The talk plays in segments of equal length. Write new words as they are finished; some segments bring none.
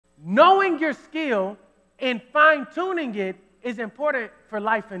knowing your skill and fine-tuning it is important for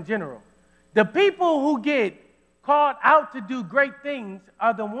life in general. The people who get called out to do great things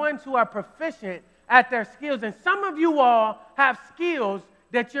are the ones who are proficient at their skills. And some of you all have skills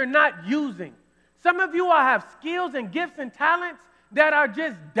that you're not using. Some of you all have skills and gifts and talents that are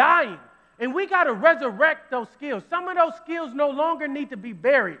just dying. And we got to resurrect those skills. Some of those skills no longer need to be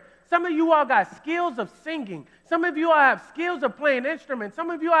buried. Some of you all got skills of singing. Some of you all have skills of playing instruments. Some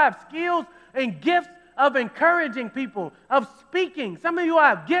of you all have skills and gifts of encouraging people, of speaking. Some of you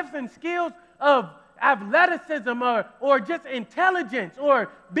all have gifts and skills of athleticism or just intelligence or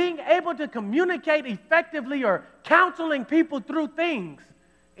being able to communicate effectively or counseling people through things.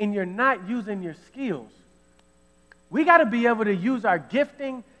 And you're not using your skills. We got to be able to use our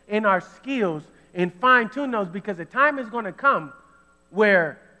gifting and our skills and fine-tune those, because the time is going to come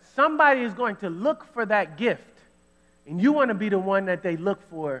where somebody is going to look for that gift, and you want to be the one that they look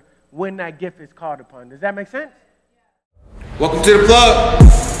for when that gift is called upon. Does that make sense? Welcome to the plug.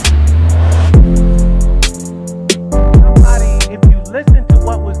 If you listen to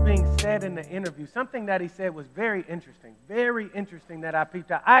what was being said in the interview, something that he said was very interesting that I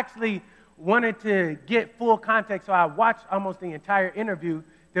peeped out. I actually wanted to get full context, so I watched almost the entire interview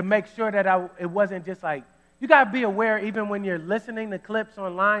to make sure that it wasn't just like, you got to be aware even when you're listening to clips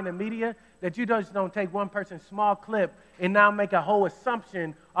online and media, that you just don't take one person's small clip and now make a whole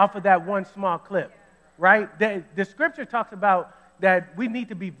assumption off of that one small clip, right? The scripture talks about that we need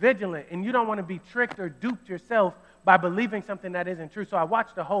to be vigilant, and you don't want to be tricked or duped yourself by believing something that isn't true. So I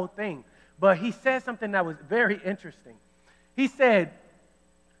watched the whole thing. But he said something that was very interesting. He said,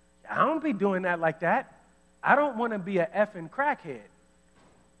 I don't be doing that like that. I don't want to be an effing crackhead.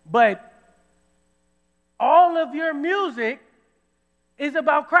 But all of your music is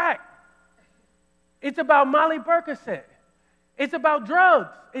about crack. It's about Molly Percocet. It's about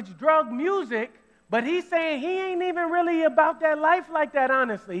drugs. It's drug music. But he's saying he ain't even really about that life like that,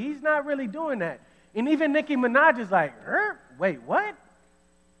 honestly. He's not really doing that. And even Nicki Minaj is like, wait, what?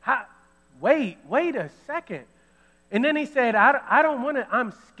 Wait a second. And then he said, I don't want to,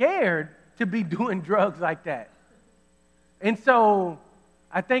 I'm scared to be doing drugs like that. And so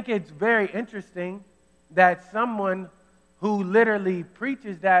I think it's very interesting that someone who literally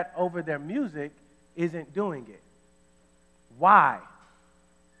preaches that over their music isn't doing it. Why?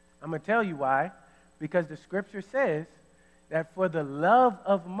 I'm going to tell you why. Because the scripture says that for the love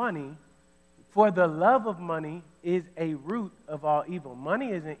of money is a root of all evil.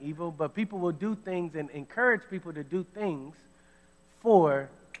 Money isn't evil, but people will do things and encourage people to do things for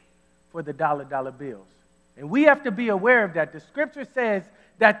the dollar bills. And we have to be aware of that. The scripture says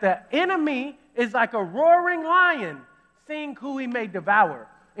that the enemy is like a roaring lion, seeing who he may devour.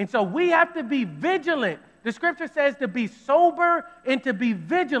 And so we have to be vigilant. The scripture says to be sober and to be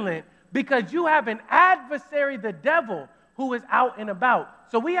vigilant, because you have an adversary, the devil, who is out and about.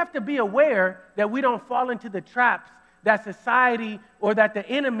 So we have to be aware that we don't fall into the traps that society or that the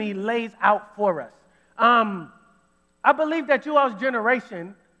enemy lays out for us. I believe that you all's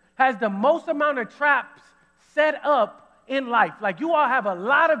generation has the most amount of traps set up in life. Like, you all have a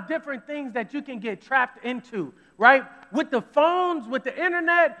lot of different things that you can get trapped into, right? With the phones, with the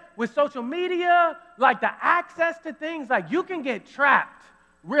internet, with social media, like the access to things, like you can get trapped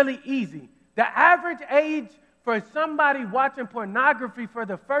really easy. The average age for somebody watching pornography for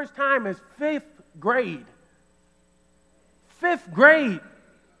the first time is 5th grade. 5th grade.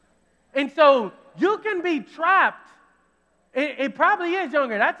 And so you can be trapped. It probably is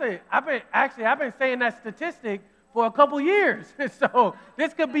younger. I've been saying that statistic for a couple years. So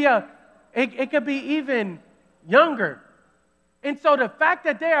this could be it could be even younger. And so the fact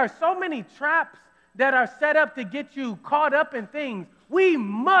that there are so many traps that are set up to get you caught up in things, we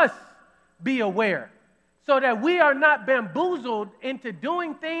must be aware so that we are not bamboozled into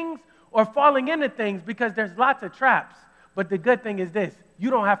doing things or falling into things, because there's lots of traps. But the good thing is this: you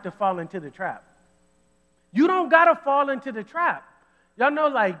don't have to fall into the trap. You don't got to fall into the trap. Y'all know,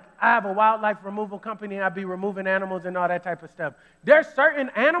 like, I have a wildlife removal company, and I be removing animals and all that type of stuff. There's certain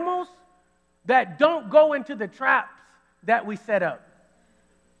animals that don't go into the traps that we set up.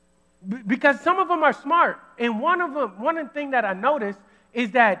 Because some of them are smart. And one of the thing that I noticed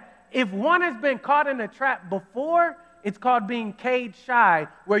is that if one has been caught in a trap before, it's called being cage shy,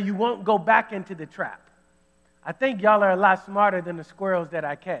 where you won't go back into the trap. I think y'all are a lot smarter than the squirrels that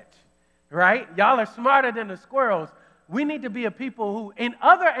I catch, right? Y'all are smarter than the squirrels. We need to be a people who, in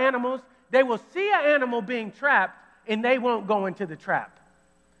other animals, they will see an animal being trapped and they won't go into the trap.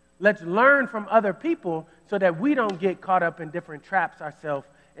 Let's learn from other people so that we don't get caught up in different traps ourselves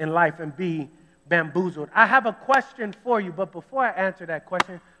in life and be bamboozled. I have a question for you, but before I answer that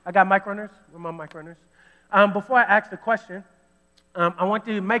question, I got mic runners. Where are my mic runners? Before I ask the question, I want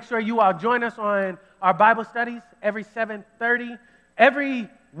to make sure you all join us on our Bible studies every 7:30, every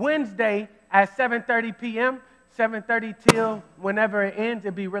Wednesday at 7:30 p.m., 7:30 till whenever it ends.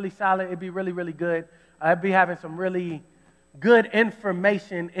 It'd be really solid. It'd be really, really good. I'd be having some really good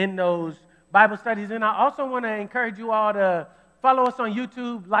information in those Bible studies. And I also want to encourage you all to follow us on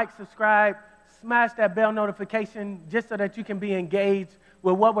YouTube, like, subscribe, smash that bell notification just so that you can be engaged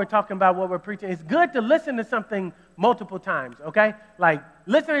with what we're talking about, what we're preaching. It's good to listen to something multiple times, okay? Like,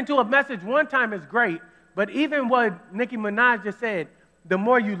 listening to a message one time is great, but even what Nicki Minaj just said, the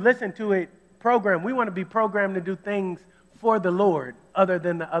more you listen to it, we want to be programmed to do things for the Lord other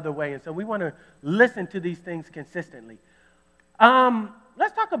than the other way. And so we want to listen to these things consistently.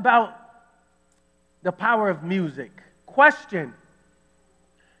 Let's talk about the power of music. Question: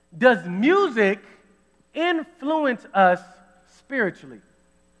 does music influence us spiritually?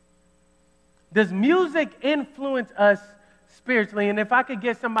 Does music influence us spiritually? And if I could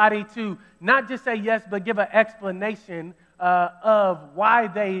get somebody to not just say yes, but give an explanation of why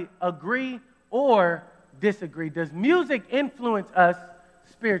they agree or disagree. Does music influence us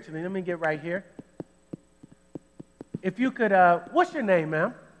spiritually? Let me get right here. If you could, what's your name,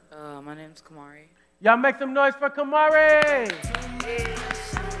 ma'am? My name's Kamari. Y'all make some noise for Kamari.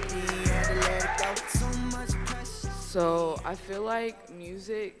 So I feel like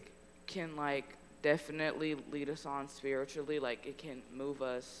music can definitely lead us on spiritually. Like it can move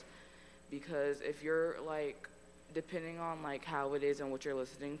us, because if you're depending on how it is and what you're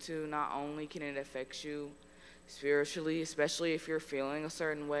listening to, not only can it affect you spiritually, especially if you're feeling a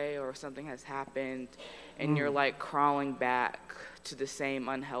certain way or something has happened and you're crawling back to the same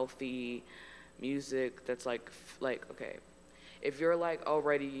unhealthy music that's okay, if you're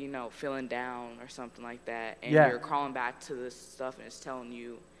already feeling down or something like that, and you're crawling back to this stuff and it's telling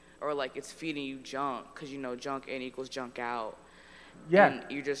you, or it's feeding you junk, because junk in equals junk out, and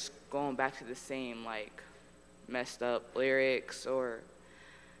you're just going back to the same messed up lyrics, or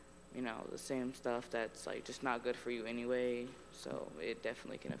the same stuff that's just not good for you anyway. So it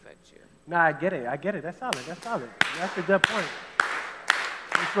definitely can affect you. No, I get it. That's solid. That's a good point.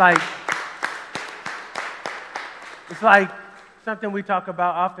 It's like something we talk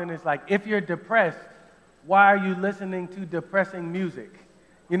about often. Is if you're depressed, why are you listening to depressing music?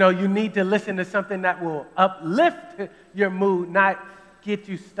 You need to listen to something that will uplift your mood, not get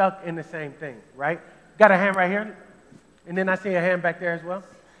you stuck in the same thing, right? Got a hand right here, and then I see a hand back there as well.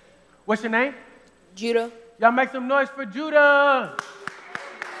 What's your name? Judah. Y'all make some noise for Judah.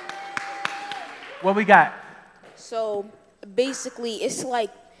 What we got? So basically, it's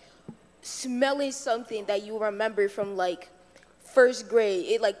smelling something that you remember from first grade.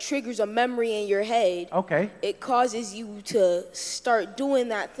 It triggers a memory in your head. Okay. It causes you to start doing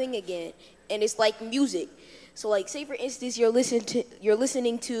that thing again, and it's like music. So say for instance, you're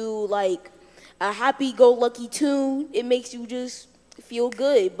listening to a happy-go-lucky tune. It makes you just feel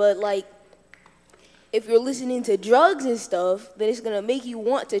good. But if you're listening to drugs and stuff, then it's gonna make you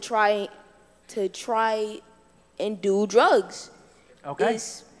want to try and do drugs. Okay.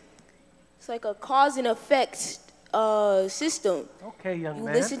 It's like a cause and effect system. Okay, young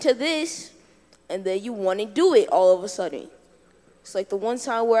man. You listen to this, and then you want to do it all of a sudden. It's like the one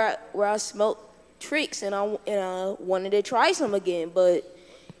time where I smelled tricks and I wanted to try some again, but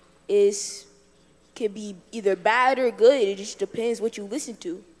it could be either bad or good. It just depends what you listen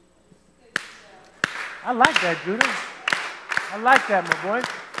to. I like that, Judah. I like that, my boy.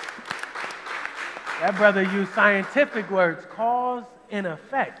 That brother used scientific words, cause and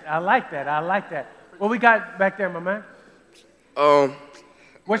effect. I like that. What we got back there, my man?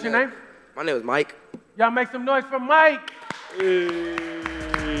 What's your name? My name is Mike. Y'all make some noise for Mike.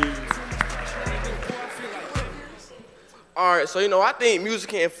 All right, so I think music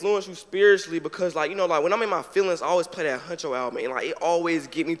can influence you spiritually because when I'm in my feelings, I always play that Huncho album, and it always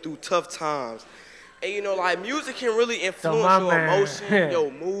get me through tough times. And music can really influence your emotion,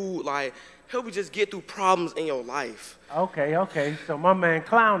 your mood, help you just get through problems in your life. Okay. So my man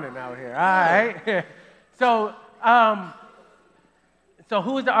clowning out here. All right. So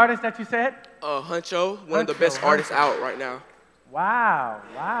who is the artist that you said? Huncho, one of the best artists out right now.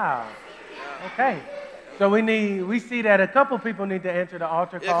 Wow. Okay. So we see that a couple people need to enter the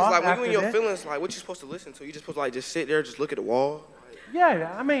altar call. Yeah, because when you in your feelings, what you supposed to listen to? You just supposed to just sit there, just look at the wall.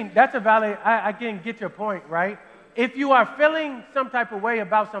 Yeah, I mean, that's a valid, I can get your point, right? If you are feeling some type of way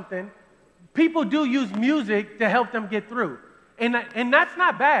about something, people do use music to help them get through. And that's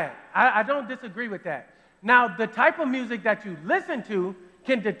not bad. I don't disagree with that. Now, the type of music that you listen to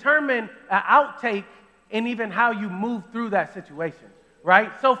can determine an outtake and even how you move through that situation.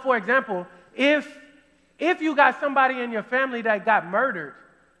 right? So, for example, if you got somebody in your family that got murdered,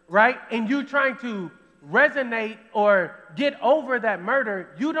 right, and you trying to resonate or get over that murder,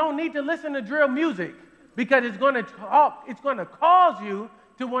 you don't need to listen to drill music because it's going to cause you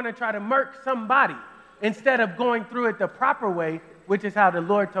to want to try to murk somebody instead of going through it the proper way, which is how the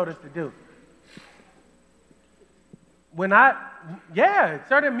Lord told us to do.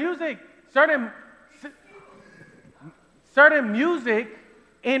 Certain music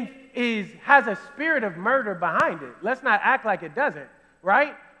has a spirit of murder behind it. Let's not act like it doesn't,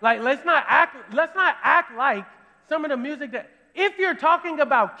 right? Like let's not act like some of the music that, if you're talking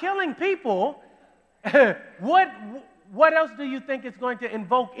about killing people, what else do you think it's going to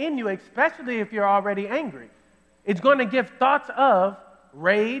invoke in you, especially if you're already angry? It's going to give thoughts of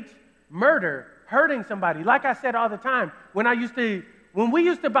rage, murder, hurting somebody. Like I said all the time, when we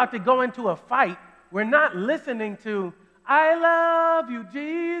used to about to go into a fight, we're not listening to, I love you,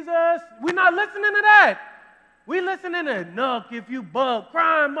 Jesus. We're not listening to that. We listening to Nook, if you bug,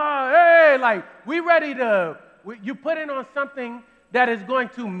 crime, hey, like you put in on something that is going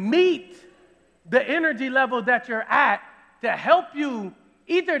to meet the energy level that you're at to help you,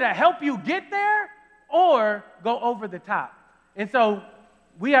 either to help you get there or go over the top. And so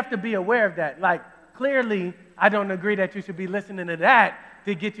we have to be aware of that. Like, clearly, I don't agree that you should be listening to that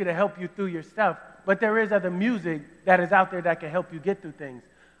to get you to help you through your stuff. But there is other music that is out there that can help you get through things.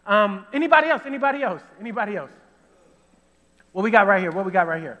 Anybody else? What we got right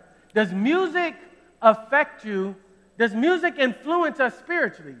here? Does music affect you? Does music influence us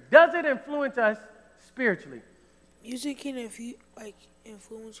spiritually? Does it influence us spiritually? Music can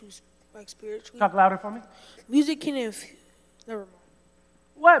influence you spiritually. Talk louder for me. Music can never mind.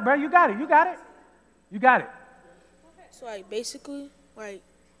 What, bro? You got it. So basically,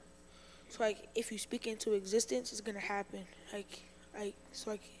 if you speak into existence, it's gonna happen.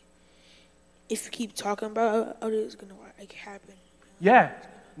 If you keep talking about it, it's gonna happen. Yeah.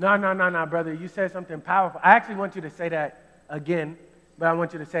 No, brother. You said something powerful. I actually want you to say that again, but I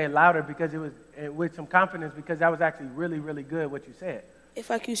want you to say it louder because it was with some confidence, because that was actually really, really good what you said. If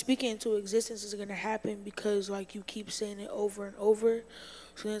you speak it into existence, it's gonna happen because you keep saying it over and over,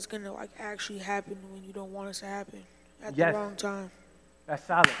 so then it's gonna actually happen when you don't want it to happen at the wrong time. That's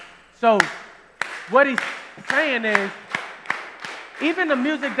solid. So what he's saying is, even the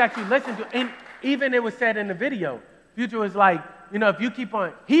music that you listen to, and even it was said in the video, Future was like, if you keep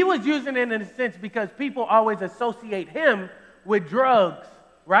on, he was using it in a sense because people always associate him with drugs,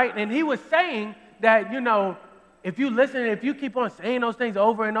 right? And he was saying that, if you keep on saying those things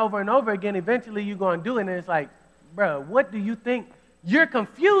over and over and over again, eventually you're going to do it. And it's like, bro, what do you think? You're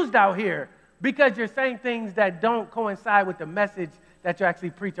confused out here because you're saying things that don't coincide with the message that you actually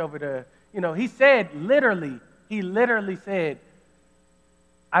preach over the, he literally said,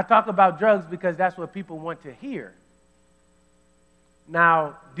 I talk about drugs because that's what people want to hear.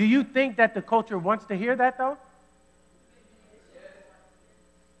 Now, do you think that the culture wants to hear that, though?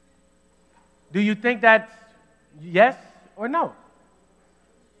 Do you think that's yes or no?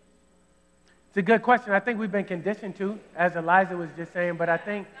 It's a good question. I think we've been conditioned to, as Eliza was just saying, but I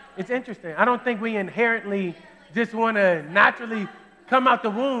think it's interesting. I don't think we inherently just want to naturally come out the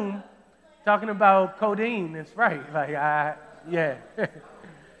womb talking about codeine and Sprite. Yeah.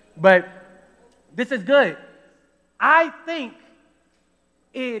 But this is good. I think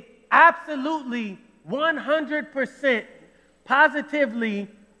it absolutely 100% positively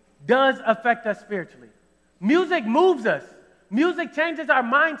does affect us spiritually. Music moves us. Music changes our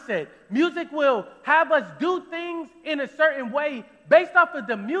mindset. Music will have us do things in a certain way based off of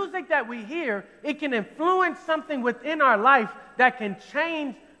the music that we hear. It can influence something within our life that can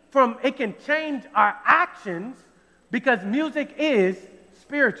change our actions because music is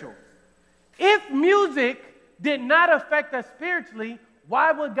spiritual. If music did not affect us spiritually,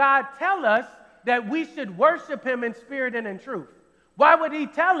 why would God tell us that we should worship him in spirit and in truth? Why would he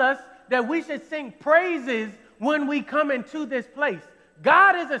tell us that we should sing praises when we come into this place?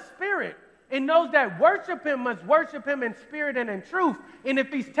 God is a spirit and knows that worship him must worship him in spirit and in truth. And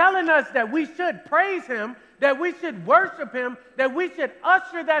if he's telling us that we should praise him, that we should worship him, that we should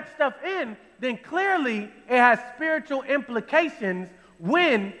usher that stuff in, then clearly it has spiritual implications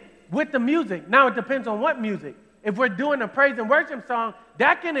with the music. Now it depends on what music. If we're doing a praise and worship song,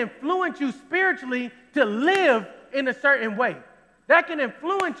 that can influence you spiritually to live in a certain way. That can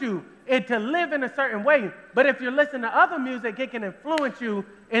influence you to live in a certain way. But if you're listening to other music, it can influence you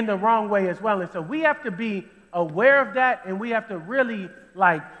in the wrong way as well. And so we have to be aware of that, and we have to really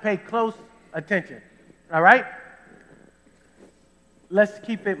pay close attention. All right? Let's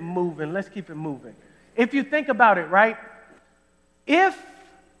keep it moving. If you think about it, right? If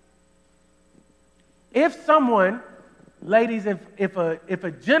someone, ladies, if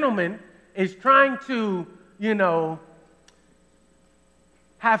a gentleman is trying to,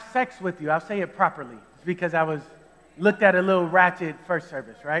 have sex with you, I'll say it properly, because I was looked at a little ratchet first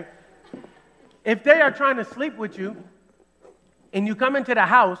service, right? If they are trying to sleep with you and you come into the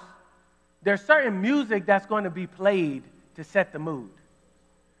house, there's certain music that's going to be played to set the mood.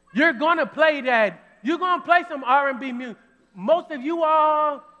 You're going to play some R&B music. Most of you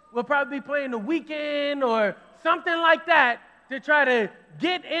all will probably be playing The Weeknd or something like that to try to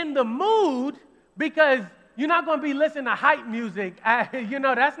get in the mood, because you're not going to be listening to hype music.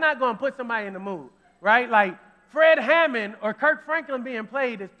 That's not going to put somebody in the mood, right? Like Fred Hammond or Kirk Franklin being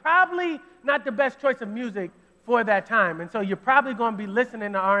played is probably not the best choice of music for that time. And so you're probably going to be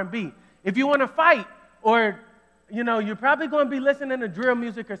listening to R&B. If you want to fight, or, you're probably going to be listening to drill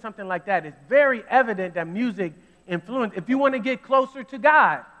music or something like that. It's very evident that music influences. If you want to get closer to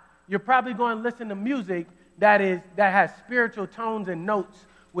God, you're probably going to listen to music that has spiritual tones and notes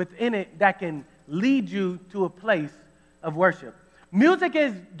within it that can lead you to a place of worship. Music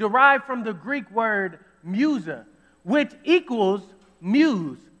is derived from the Greek word musa, which equals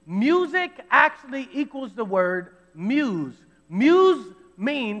muse. Music actually equals the word muse. Muse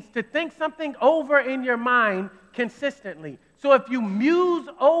means to think something over in your mind consistently. So if you muse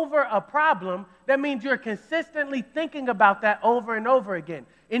over a problem, that means you're consistently thinking about that over and over again.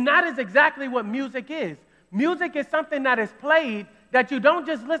 And that is exactly what music is. Music is something that is played that you don't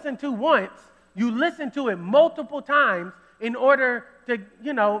just listen to once, you listen to it multiple times in order to,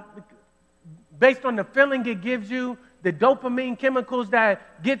 based on the feeling it gives you, the dopamine chemicals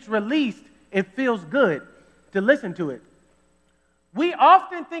that gets released, it feels good to listen to it. We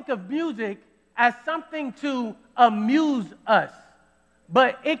often think of music as something to amuse us,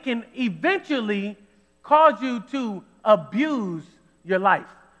 but it can eventually cause you to abuse your life.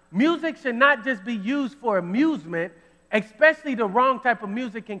 Music should not just be used for amusement, especially the wrong type of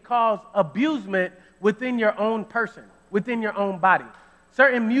music can cause abusement within your own person, within your own body.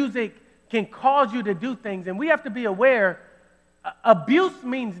 Certain music can cause you to do things, and we have to be aware. Abuse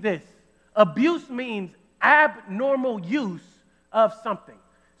means this. Abuse means abnormal use of something.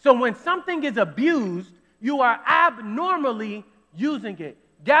 So when something is abused, you are abnormally using it.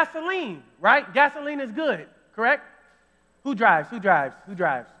 Gasoline, right? Gasoline is good, correct? Who drives? Who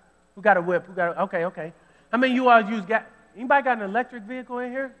got a whip? Okay. How many of you all use gas? Anybody got an electric vehicle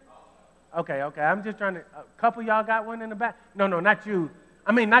in here? Okay. I'm just trying to, a couple of y'all got one in the back? No, not you.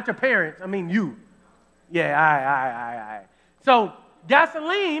 I mean, not your parents. I mean, you. Yeah, all right. So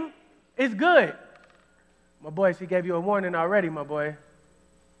gasoline is good. My boy, she gave you a warning already, my boy.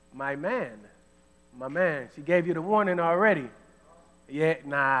 My man. She gave you the warning already.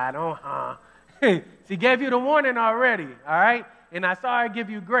 Yeah, don't. She gave you the warning already, all right? And I saw her give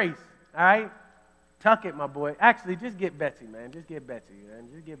you grace, all right? Tuck it, my boy. Actually, just get Betsy, man. Just get Betsy.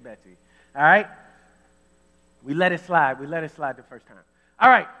 All right? We let it slide the first time. All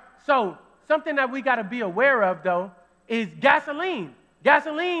right, so something that we got to be aware of, though, is gasoline.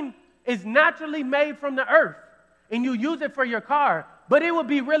 Gasoline is naturally made from the earth, and you use it for your car. But it would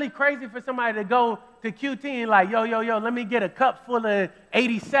be really crazy for somebody to go to QT and like, yo, let me get a cup full of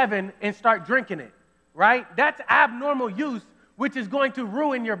 87 and start drinking it, right? That's abnormal use, which is going to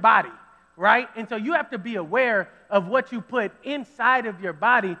ruin your body, right? And so you have to be aware of what you put inside of your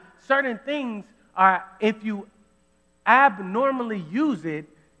body. Certain things are, if you abnormally use it,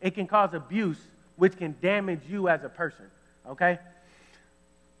 it can cause abuse, which can damage you as a person, okay?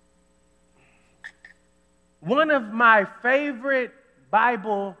 One of my favorite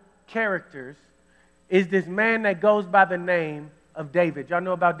Bible characters is this man that goes by the name of David. Y'all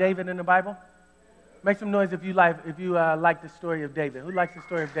know about David in the Bible? Make some noise if you like the story of David. Who likes the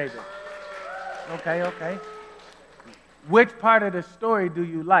story of David? Okay. Which part of the story do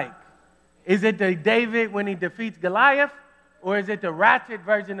you like? Is it the David when he defeats Goliath, or is it the ratchet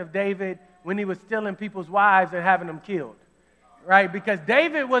version of David when he was stealing people's wives and having them killed? Right? Because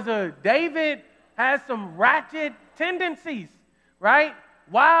David has some ratchet tendencies, right?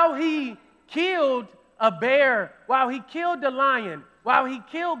 While he killed a bear, while he killed the lion, while he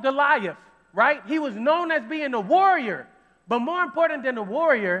killed Goliath, right? He was known as being a warrior. But more important than a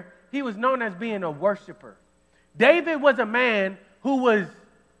warrior, he was known as being a worshiper. David was a man who would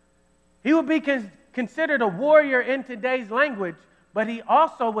be considered a warrior in today's language, but he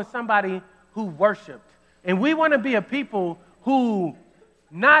also was somebody who worshiped. And we want to be a people who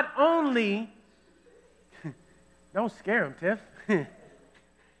not only, don't scare him, Tiff.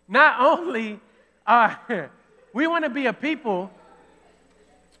 Not only we want to be a people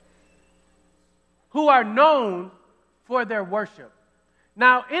who are known for their worship.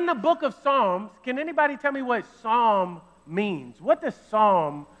 Now, in the book of Psalms, can anybody tell me what psalm means? What does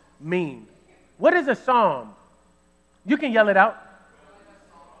psalm mean? What is a psalm? You can yell it out.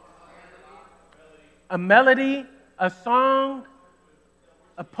 A melody, a song,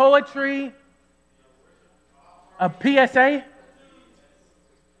 a poetry, a PSA.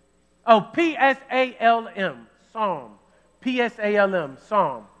 Oh, P-S-A-L-M, psalm. P-S-A-L-M,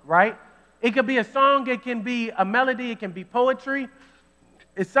 psalm, right? It could be a song, it can be a melody, it can be poetry.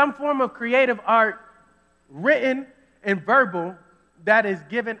 It's some form of creative art, written and verbal, that is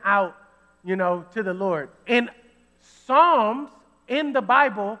given out, to the Lord. And Psalms in the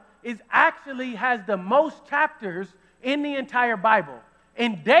Bible has the most chapters in the entire Bible.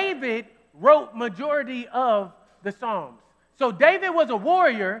 And David wrote majority of the Psalms. So David was a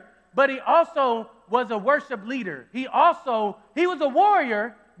warrior, but he also was a worship leader. He was a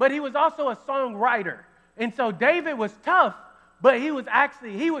warrior, but he was also a songwriter. And so David was tough, but he was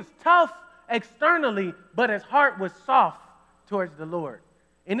tough externally, but his heart was soft towards the Lord.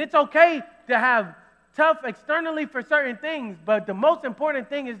 And it's okay to have tough externally for certain things, but the most important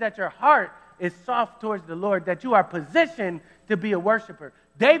thing is that your heart is soft towards the Lord, that you are positioned to be a worshiper.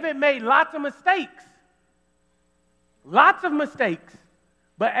 David made lots of mistakes. Lots of mistakes.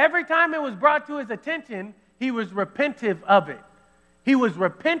 But every time it was brought to his attention, he was repentive of it. He was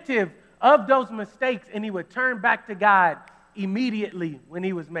repentive of those mistakes, and he would turn back to God immediately when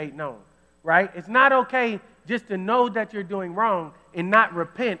he was made known, right? It's not okay just to know that you're doing wrong and not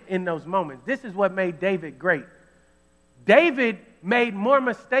repent in those moments. This is what made David great. David made more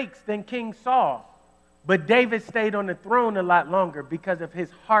mistakes than King Saul, but David stayed on the throne a lot longer because of his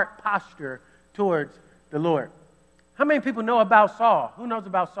heart posture towards the Lord. How many people know about Saul? Who knows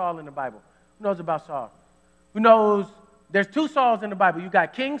about Saul in the Bible? Who knows about Saul? Who knows? There's two Sauls in the Bible. You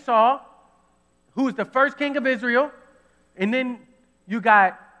got King Saul, who was the first king of Israel, and then you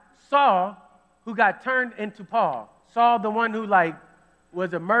got Saul, who got turned into Paul. Saul, the one who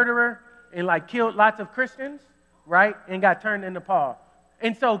was a murderer and killed lots of Christians, right? And got turned into Paul.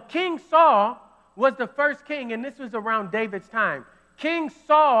 And so King Saul was the first king, and this was around David's time. King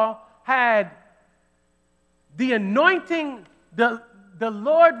Saul had the anointing, the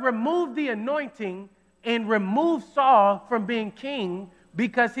Lord removed the anointing and removed Saul from being king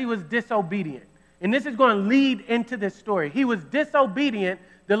because he was disobedient. And this is going to lead into this story. He was disobedient.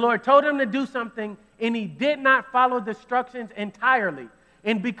 The Lord told him to do something, and he did not follow the instructions entirely.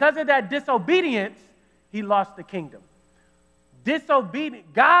 And because of that disobedience, he lost the kingdom.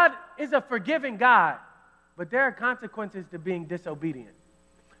 Disobedient. God is a forgiving God, but there are consequences to being disobedient.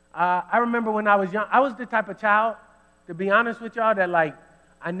 I remember when I was young, I was the type of child, to be honest with y'all, that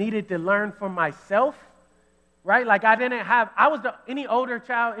I needed to learn for myself, right? I was any older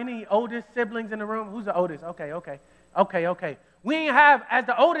child, any oldest siblings in the room? Who's the oldest? Okay. We didn't have, as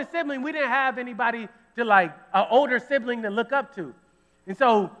the oldest sibling, we didn't have anybody to an older sibling to look up to. And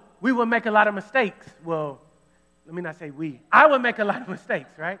so we would make a lot of mistakes. Well, let me not say we. I would make a lot of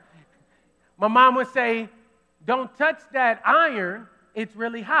mistakes, right? My mom would say, don't touch that iron. It's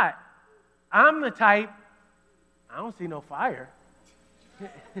really hot. I'm the type, I don't see no fire.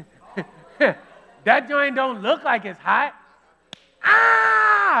 That joint don't look like it's hot.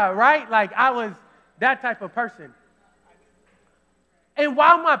 Right? I was that type of person. And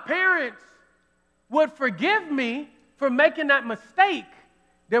while my parents would forgive me for making that mistake,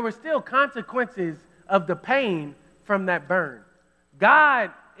 there were still consequences of the pain from that burn.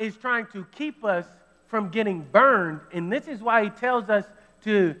 God is trying to keep us from getting burned, and this is why he tells us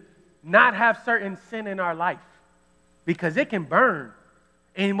to not have certain sin in our life, because it can burn.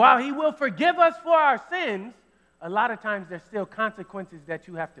 And while he will forgive us for our sins, a lot of times there's still consequences that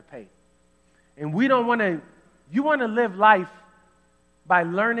you have to pay. And we don't want to, you want to live life by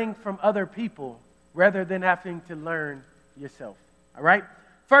learning from other people rather than having to learn yourself. All right?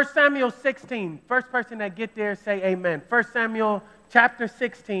 1 Samuel 16, first person that get there, say amen. 1 Samuel chapter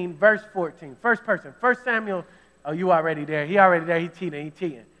 16, verse 14. First person. 1 Samuel, oh, you already there. He already there. He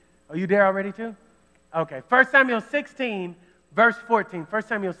cheating. Are you there already too? Okay. 1 Samuel 16, verse 14. 1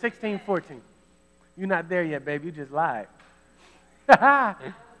 Samuel 16, 14. You're not there yet, baby. You just lied.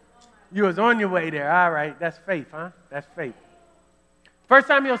 You was on your way there. All right. That's faith, huh? That's faith. 1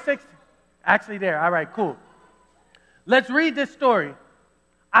 Samuel 6, actually there. All right, cool. Let's read this story.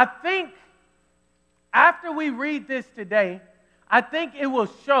 I think after we read this today, I think it will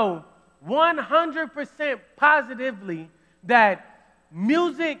show 100% positively that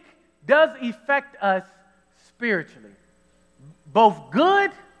music does affect us spiritually, both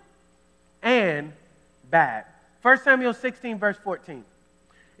good and bad. 1 Samuel 16, verse 14.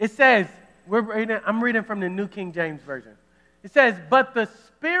 It says, I'm reading from the New King James Version. It says, but the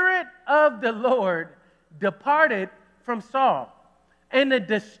Spirit of the Lord departed from Saul, and the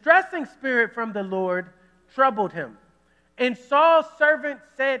distressing spirit from the Lord troubled him. And Saul's servant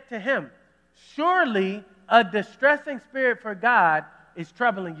said to him, surely a distressing spirit for God is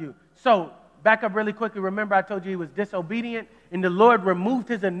troubling you. So, back up really quickly. Remember I told you he was disobedient, and the Lord removed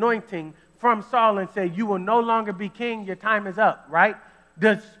his anointing from Saul and said, you will no longer be king, your time is up, right?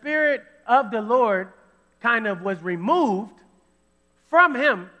 The Spirit of the Lord kind of was removed from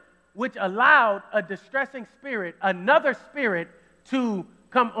him, which allowed a distressing spirit, another spirit, to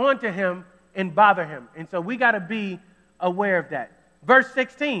come onto him and bother him. And so we got to be aware of that. Verse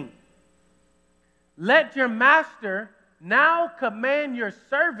 16, let your master now command your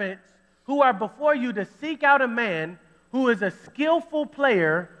servants who are before you to seek out a man who is a skillful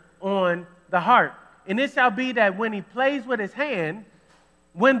player on the harp. And it shall be that when he plays with his hand,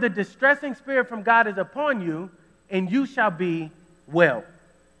 when the distressing spirit from God is upon you, and you shall be well.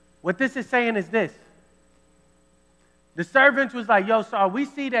 What this is saying is this. The servants was like, yo, Saul, we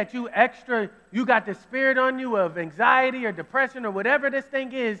see that you got the spirit on you of anxiety or depression or whatever this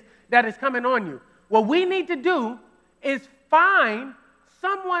thing is that is coming on you. What we need to do is find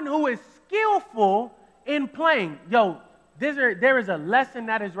someone who is skillful in playing. Yo, there is a lesson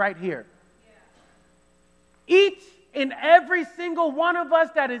that is right here. Each and every single one of us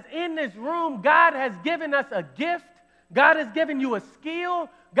that is in this room, God has given us a gift. God has given you a skill.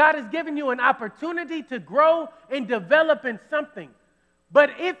 God has given you an opportunity to grow and develop in something.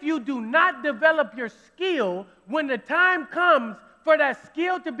 But if you do not develop your skill, when the time comes for that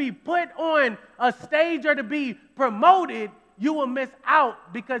skill to be put on a stage or to be promoted, you will miss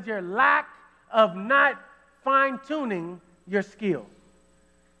out because your lack of not fine-tuning your skill.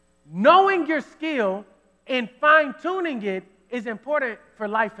 Knowing your skill and fine-tuning it is important for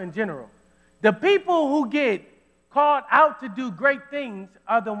life in general. The people who get called out to do great things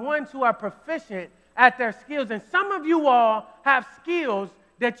are the ones who are proficient at their skills. And some of you all have skills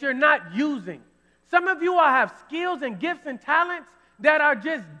that you're not using. Some of you all have skills and gifts and talents that are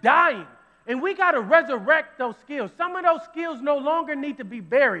just dying. And we got to resurrect those skills. Some of those skills no longer need to be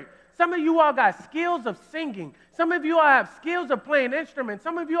buried. Some of you all got skills of singing. Some of you all have skills of playing instruments.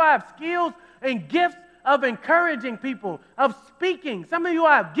 Some of you all have skills and gifts of encouraging people, of speaking. Some of you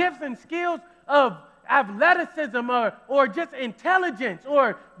all have gifts and skills of athleticism or just intelligence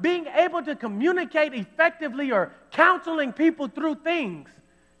or being able to communicate effectively or counseling people through things,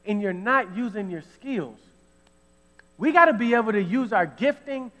 and you're not using your skills. We got to be able to use our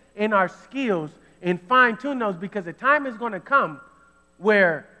gifting and our skills and fine-tune those, because the time is going to come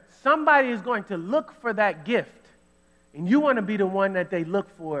where somebody is going to look for that gift, and you want to be the one that they look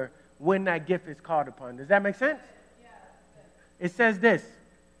for when that gift is called upon. Does that make sense? Yeah. It says this,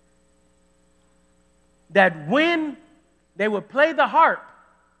 that when they would play the harp,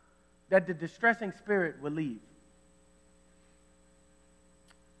 that the distressing spirit would leave.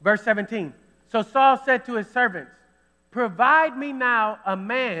 Verse 17, so Saul said to his servants, provide me now a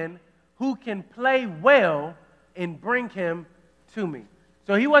man who can play well and bring him to me.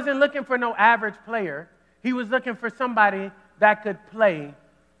 So he wasn't looking for no average player. He was looking for somebody that could play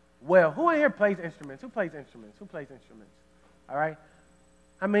well. Who in here plays instruments? Who plays instruments? Who plays instruments? All right.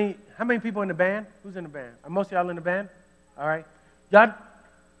 How many people in the band? Who's in the band? Are most of y'all in the band? All right. Y'all,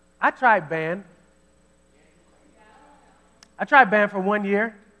 I tried band. I tried band for 1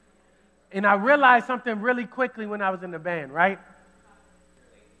 year. And I realized something really quickly when I was in the band, right?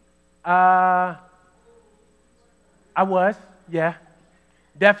 I was, yeah,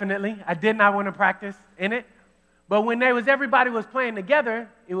 definitely. I did not want to practice in it. But when everybody was playing together,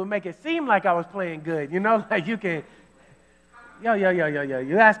 it would make it seem like I was playing good. You know, like you can... Yo,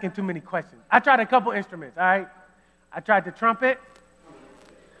 you're asking too many questions. I tried a couple instruments, all right? I tried the trumpet.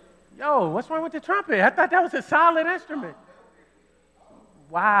 Yo, what's wrong with the trumpet? I thought that was a solid instrument.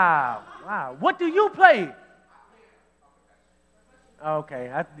 Wow. What do you play?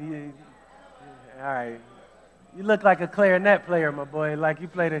 Okay, all right. You look like a clarinet player, my boy. Like you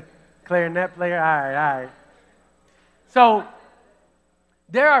played a clarinet player? All right. So,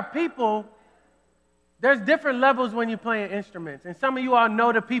 there are people... There's different levels when you're playing instruments. And some of you all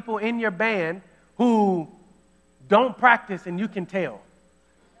know the people in your band who don't practice, and you can tell.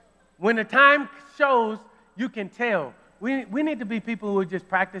 When the time shows, you can tell. We need to be people who are just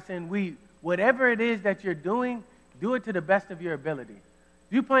practicing. Whatever it is that you're doing, do it to the best of your ability.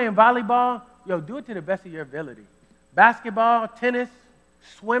 If you're playing volleyball, do it to the best of your ability. Basketball, tennis,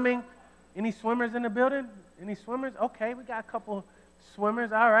 swimming. Any swimmers in the building? Any swimmers? Okay, we got a couple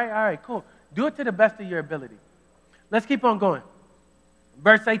swimmers. All right, cool. Do it to the best of your ability. Let's keep on going.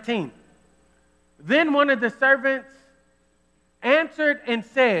 Verse 18. Then one of the servants answered and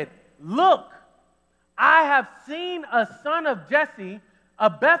said, look, I have seen a son of Jesse, a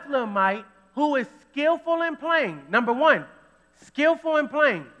Bethlehemite, who is skillful in playing. Number one, skillful in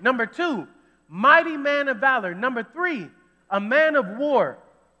playing. Number two, mighty man of valor. Number three, a man of war.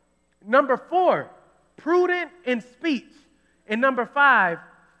 Number four, prudent in speech. And number five,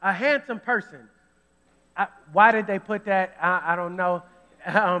 a handsome person. Why did they put that? I don't know.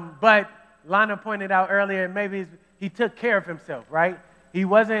 But Lana pointed out earlier, maybe he took care of himself, right?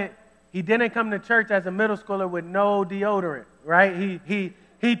 He didn't come to church as a middle schooler with no deodorant, right?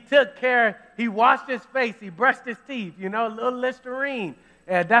 He took care, he washed his face, he brushed his teeth, a little Listerine.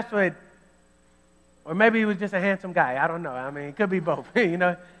 And that's what, or maybe he was just a handsome guy. I don't know. I mean, it could be both,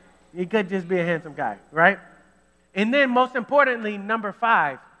 He could just be a handsome guy, right? And then most importantly, number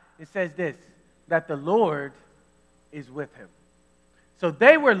five, it says this, that the Lord is with him. So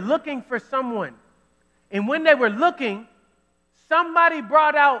they were looking for someone. And when they were looking, somebody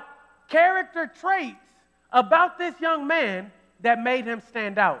brought out character traits about this young man that made him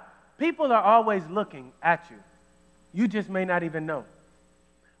stand out. People are always looking at you. You just may not even know.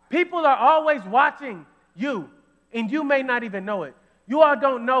 People are always watching you, and you may not even know it. You all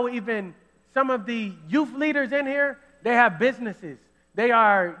don't know even some of the youth leaders in here, they have businesses. They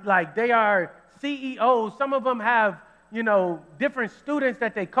are CEOs. Some of them have, different students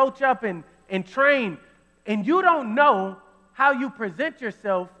that they coach up and train. And you don't know how you present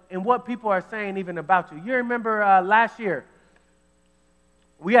yourself and what people are saying even about you. You remember last year,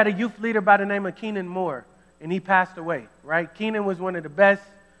 we had a youth leader by the name of Keenan Moore, and he passed away, right? Keenan was one of the best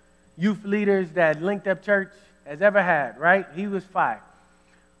youth leaders that Linked Up Church has ever had, right? He was fire.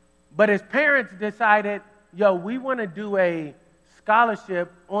 But his parents decided, we want to do a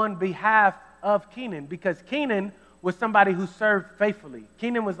scholarship on behalf of Keenan, because Keenan was somebody who served faithfully.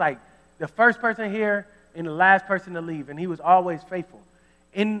 Keenan was like the first person here and the last person to leave, and he was always faithful.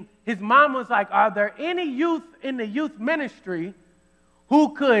 And his mom was like, are there any youth in the youth ministry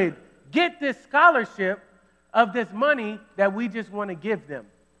who could get this scholarship of this money that we just want to give them,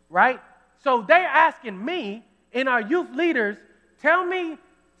 right? So they're asking me and our youth leaders, tell me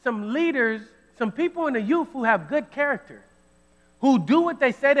some leaders, some people in the youth who have good character, who do what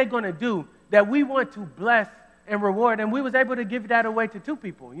they say they're going to do, that we want to bless and reward. And we was able to give that away to two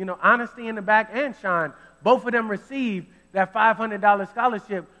people. Honesty in the back and Sean, both of them received that $500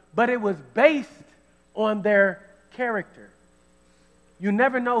 scholarship, but it was based on their character. You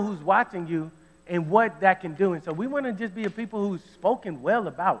never know who's watching you and what that can do. And so we want to just be a people who's spoken well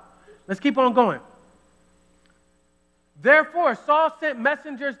about. Let's keep on going. Therefore, Saul sent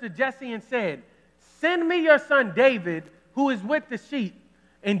messengers to Jesse and said, send me your son David, who is with the sheep.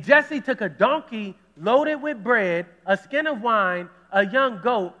 And Jesse took a donkey loaded with bread, a skin of wine, a young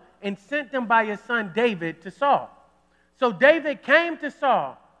goat, and sent them by his son David to Saul. So David came to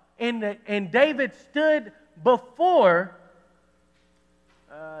Saul, and David stood before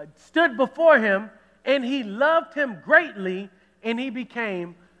him, and he loved him greatly, and he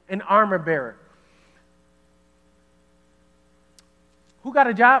became an armor bearer. Who got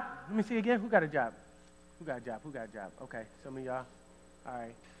a job? Let me see again. Who got a job? Who got a job? Who got a job? Okay, some of y'all. All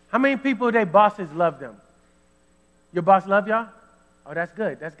right. How many people, their bosses love them? Your boss love y'all? Oh, that's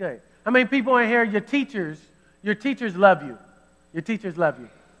good. That's good. How many people in here, your teachers love you? Your teachers love you.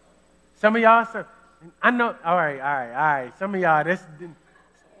 Some of y'all, I know, all right. Some of y'all,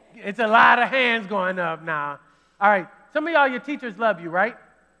 it's a lot of hands going up now. All right. Some of y'all, your teachers love you, right?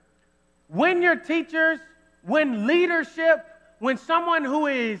 When your teachers, when leadership, when someone who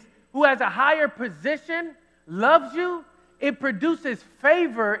has a higher position loves you, it produces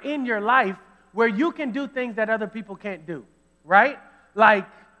favor in your life where you can do things that other people can't do, right? Like,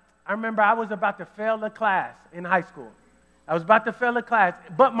 I remember I was about to fail a class in high school. I was about to fail a class,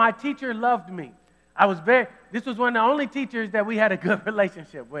 but my teacher loved me. This was one of the only teachers that we had a good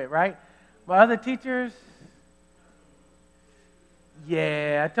relationship with, right? My other teachers,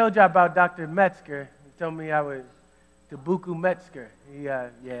 I told you about Dr. Metzger. He told me I was Tabuku Metzger.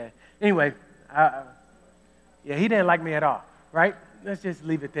 Anyway, he didn't like me at all, right? Let's just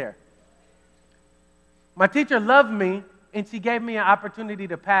leave it there. My teacher loved me, and she gave me an opportunity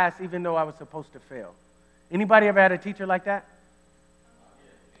to pass even though I was supposed to fail. Anybody ever had a teacher like that?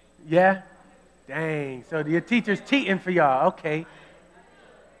 Yeah? Dang, so your teacher's cheating for y'all, okay.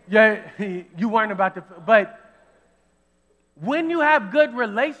 Yeah, you weren't about to, but when you have good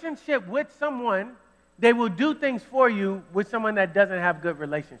relationship with someone, they will do things for you with someone that doesn't have good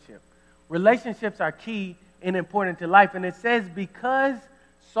relationship. Relationships are key and important to life. And it says because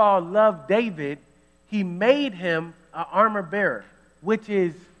Saul loved David, he made him an armor bearer, which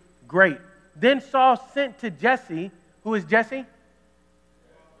is great. Then Saul sent to Jesse. Who is Jesse?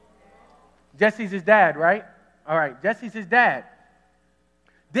 Jesse's his dad, right? All right, Jesse's his dad.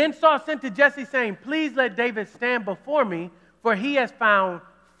 Then Saul sent to Jesse saying, please let David stand before me, for he has found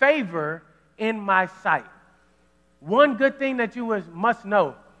favor in my sight. One good thing that you must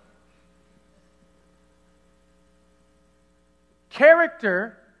know.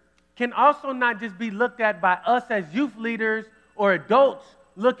 Character can also not just be looked at by us as youth leaders or adults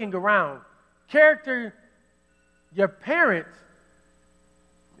looking around. Character, your parents,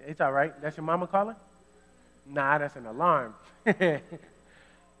 it's all right. That's your mama calling? Nah, that's an alarm.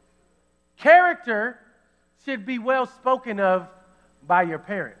 Character should be well spoken of by your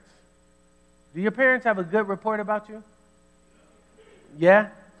parents. Do your parents have a good report about you? Yeah?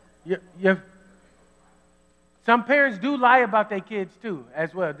 Some parents do lie about their kids too,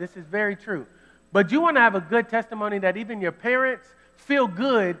 as well. This is very true. But you want to have a good testimony that even your parents feel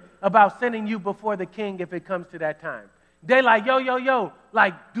good about sending you before the king if it comes to that time. They like, yo,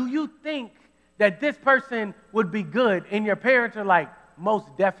 like, do you think that this person would be good? And your parents are like, most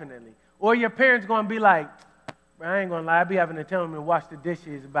definitely. Or your parents going to be like, I ain't going to lie, I be having to tell them to wash the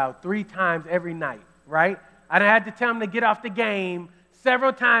dishes about 3 times every night, right? I done had to tell them to get off the game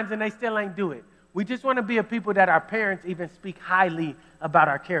several times and they still ain't do it. We just want to be a people that our parents even speak highly about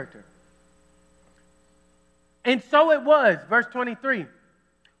our character. And so it was, verse 23.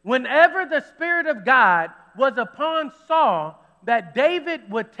 Whenever the Spirit of God was upon Saul, that David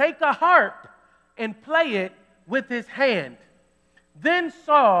would take a harp and play it with his hand. Then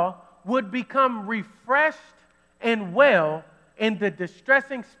Saul would become refreshed and well, and the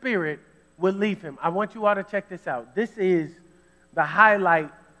distressing spirit would leave him. I want you all to check this out. This is the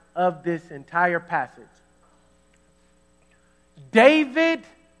highlight of this entire passage. David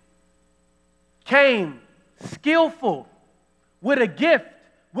came skillful with a gift,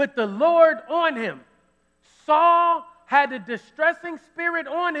 with the Lord on him. Saul had a distressing spirit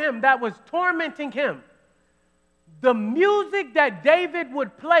on him that was tormenting him. The music that David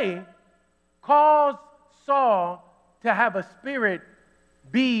would play caused Saul to have a spirit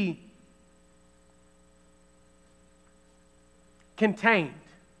be contained.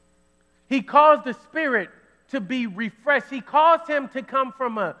 He caused the spirit to be refreshed. He caused him to come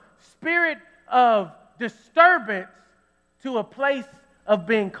from a spirit of disturbance to a place of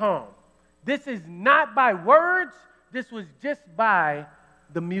being calm. This is not by words. This was just by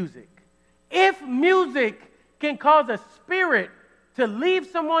the music. If music can cause a spirit to leave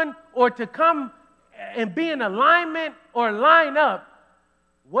someone or to come and be in alignment or line up,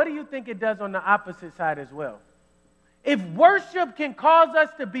 what do you think it does on the opposite side as well? If worship can cause us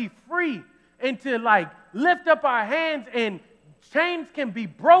to be free and to like lift up our hands and chains can be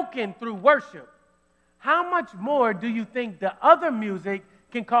broken through worship, how much more do you think the other music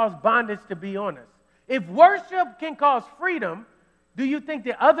can cause bondage to be on us? If worship can cause freedom, do you think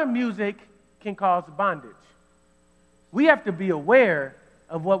the other music can cause bondage? We have to be aware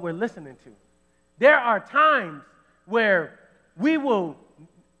of what we're listening to. There are times where we will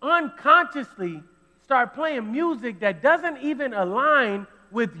unconsciously start playing music that doesn't even align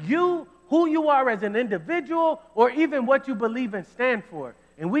with you, who you are as an individual, or even what you believe and stand for.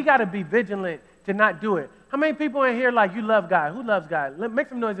 And we got to be vigilant to not do it. How many people in here like you love God? Who loves God? Make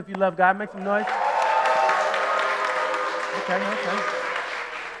some noise if you love God. Make some noise. Okay.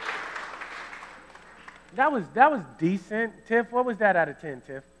 That was decent. Tiff, what was that out of 10,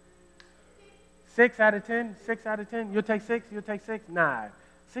 Tiff? 6 out of 10? 6 out of 10? You'll take 6? You'll take 6? Nah.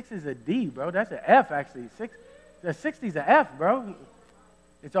 6 is a D, bro. That's an F, actually. 60 is an F, bro.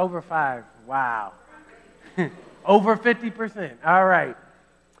 It's over 5. Wow. Over 50%. All right.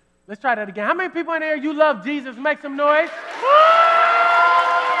 Let's try that again. How many people in here, you love Jesus? Make some noise.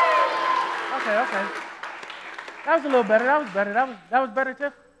 Okay. That was a little better. That was better. That was better,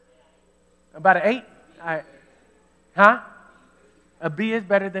 Tiff? About an 8? All right. Huh? A B is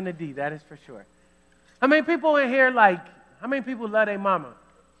better than a D. That is for sure. How many people in here how many people love their mama?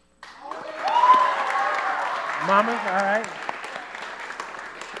 Mamas, all right.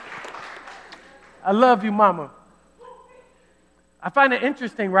 I love you, mama. I find it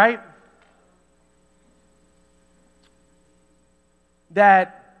interesting, right?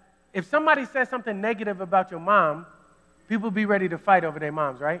 That if somebody says something negative about your mom, people be ready to fight over their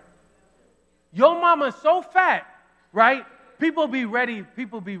moms, right? Your mama's so fat, right? People be ready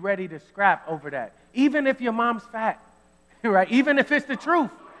to scrap over that. Even if your mom's fat, right? Even if it's the truth,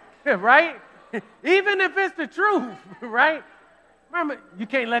 right? Even if it's the truth, right? Remember, you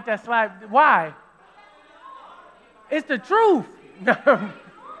can't let that slide. Why? It's the truth.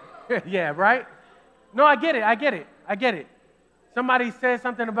 Yeah, right? No, I get it. somebody said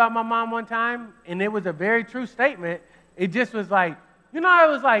something about my mom one time, and it was a very true statement. It just was like, it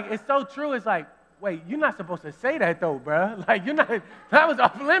was like, it's so true. It's like, wait, you're not supposed to say that though, bro. Like, that was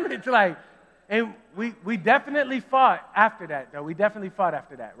off limits. Like, and we definitely fought after that, though. We definitely fought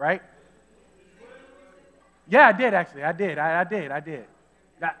after that, right? Yeah, I did, actually. I did.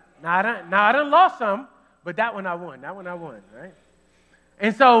 Now I done lost some, but that one I won. Right?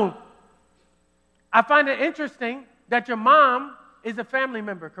 And so I find it interesting that your mom is a family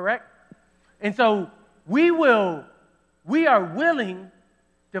member, correct? And so we are willing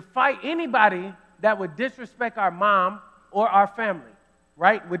to fight anybody that would disrespect our mom or our family,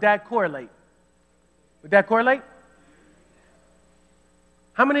 right? Would that correlate?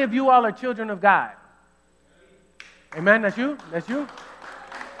 How many of you all are children of God? Amen, that's you?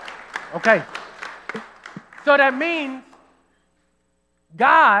 Okay. So that means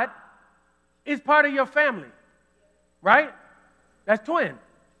God is part of your family, right? That's twin.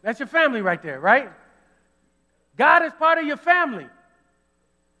 That's your family right there, right? God is part of your family.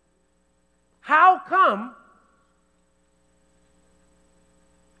 How come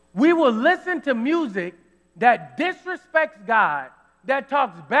we will listen to music that disrespects God, that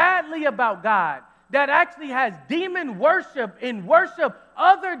talks badly about God, that actually has demon worship and worship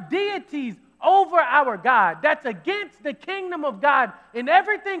other deities over our God, that's against the kingdom of God and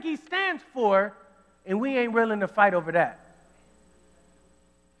everything he stands for, and we ain't willing to fight over that?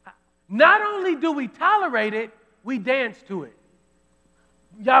 Not only do we tolerate it, we dance to it.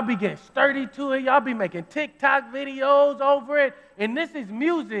 Y'all be getting sturdy to it. Y'all be making TikTok videos over it. And this is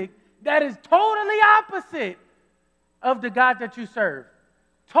music that is totally opposite of the God that you serve.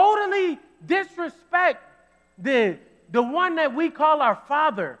 Totally disrespect the one that we call our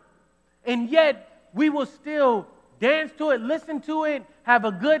Father. And yet we will still dance to it, listen to it, have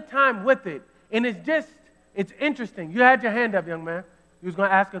a good time with it. And it's interesting. You had your hand up, young man. You was going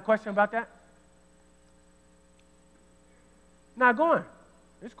to ask a question about that? Nah, go on.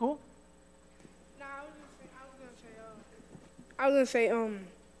 It's cool. Nah, I was gonna say,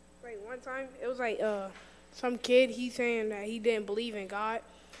 like one time it was like some kid, he saying that he didn't believe in God,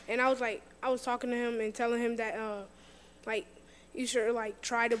 and I was talking to him and telling him that like you should like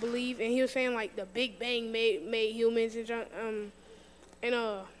try to believe, and he was saying like the Big Bang made humans and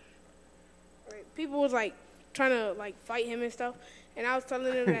people was like trying to like fight him and stuff, and I was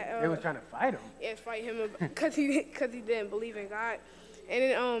telling him that they was trying to fight him. Yes, fight him because he didn't believe in God. And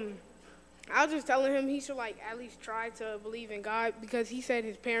then I was just telling him he should like at least try to believe in God, because he said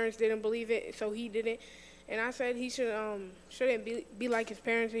his parents didn't believe it, so he didn't. And I said he shouldn't be like his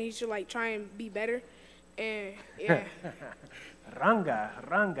parents, and he should like try and be better. And yeah.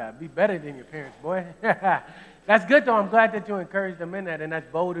 Ranga, be better than your parents, boy. That's good though. I'm glad that you encouraged them in that, and that's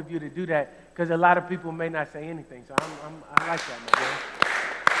bold of you to do that, because a lot of people may not say anything. So I like that, my boy.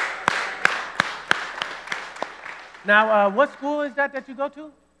 Now, what school is that you go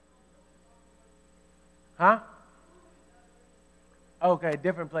to? Huh? Okay,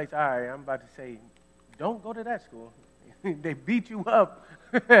 different place. All right, I'm about to say, don't go to that school. They beat you up.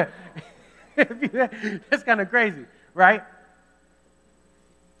 That's kind of crazy, right?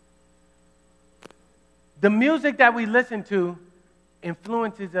 The music that we listen to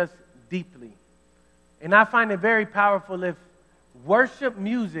influences us deeply. And I find it very powerful if worship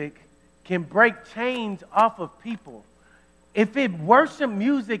music can break chains off of people. If worship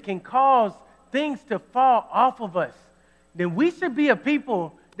music can cause things to fall off of us, then we should be a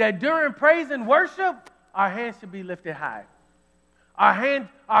people that during praise and worship, our hands should be lifted high.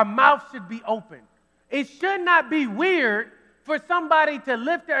 Our mouth should be open. It should not be weird for somebody to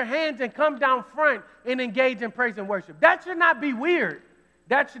lift their hands and come down front and engage in praise and worship. That should not be weird.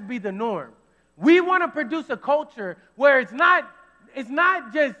 That should be the norm. We want to produce a culture where it's not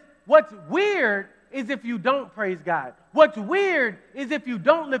just what's weird is if you don't praise God. What's weird is if you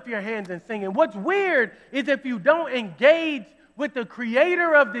don't lift your hands and sing. And what's weird is if you don't engage with the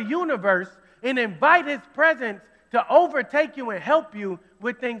creator of the universe and invite his presence to overtake you and help you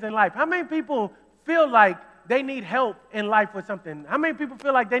with things in life. How many people feel like they need help in life with something? How many people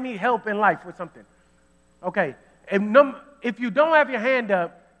feel like they need help in life with something? Okay. If you don't have your hand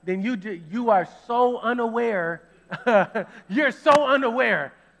up, then you are so unaware. You're so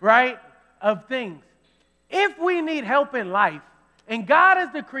unaware, right, of things. If we need help in life, and God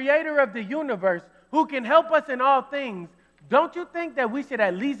is the creator of the universe who can help us in all things, don't you think that we should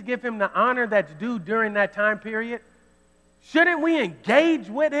at least give him the honor that's due during that time period? Shouldn't we engage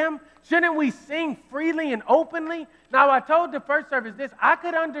with him? Shouldn't we sing freely and openly? Now, I told the first service this. I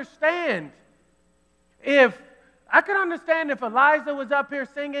could understand if I could understand if Eliza was up here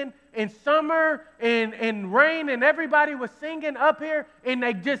singing in summer and rain and everybody was singing up here and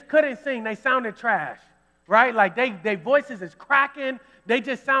they just couldn't sing. They sounded trash, right? Like their voices is cracking. They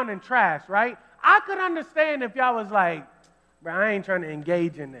just sounding trash, right? I could understand if y'all was like, bro, I ain't trying to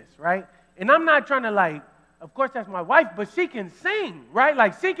engage in this, right? And I'm not trying to like, of course that's my wife, but she can sing, right?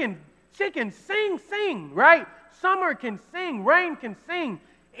 Like she can sing, right? Summer can sing, rain can sing.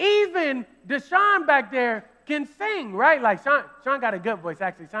 Even Deshaun back there can sing, right? Like Sean got a good voice,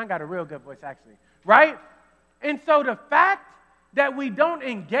 actually. Sean got a real good voice, actually, right? And so the fact that we don't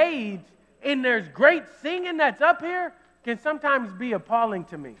engage and there's great singing that's up here can sometimes be appalling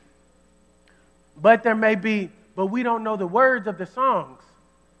to me. But we don't know the words of the songs.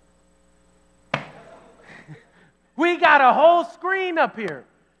 We got a whole screen up here.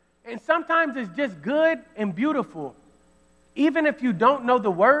 And sometimes it's just good and beautiful, even if you don't know the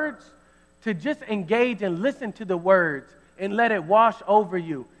words, to just engage and listen to the words and let it wash over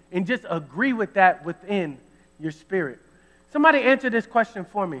you and just agree with that within your spirit. Somebody answer this question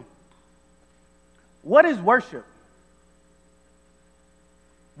for me. What is worship?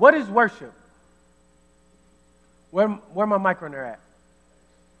 What is worship? Where my mic runner at?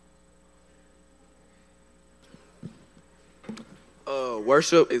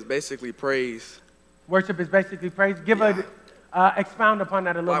 Worship is basically praise. Worship is basically praise. Expound upon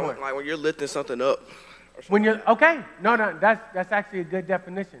that a little more. Like when you're lifting something up. When you're no, that's actually a good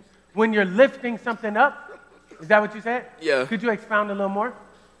definition. When you're lifting something up, is that what you said? Yeah. Could you expound a little more?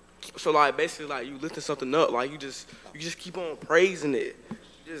 So like basically like you lifting something up, like you just keep on praising it.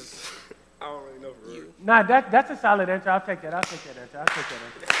 I don't really know for real. Nah, that's a solid answer. I'll take that answer.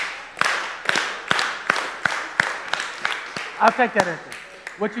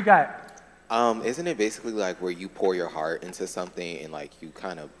 What you got? Isn't it basically like where you pour your heart into something and like you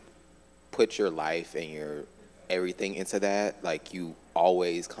kind of put your life and your everything into that? Like you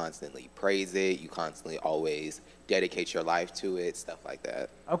always constantly praise it. You constantly always dedicate your life to it, stuff like that.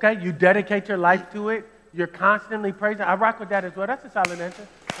 Okay, you dedicate your life to it. You're constantly praising. I rock with that as well. That's a solid answer.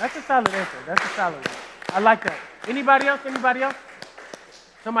 That's a solid one. I like that. Anybody else?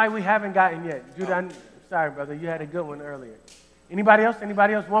 Somebody we haven't gotten yet. Judah, I'm sorry, brother. You had a good one earlier. Anybody else?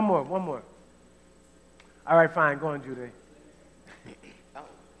 One more. All right, fine. Go on, Judah.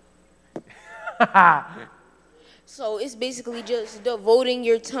 So it's basically just devoting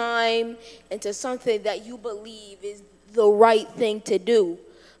your time into something that you believe is the right thing to do.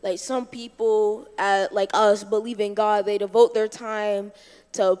 Like some people, like us, believe in God. They devote their time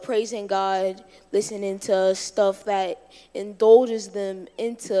to praising God, listening to stuff that indulges them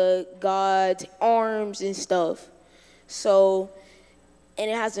into God's arms and stuff. So,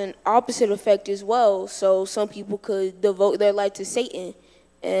 and it has an opposite effect as well. So some people could devote their life to Satan.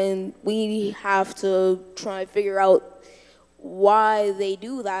 And we have to try and figure out why they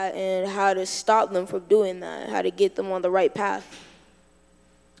do that and how to stop them from doing that, how to get them on the right path.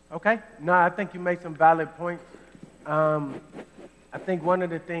 Okay. No, I think you made some valid points. I think one of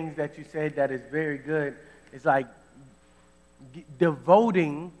the things that you said that is very good is like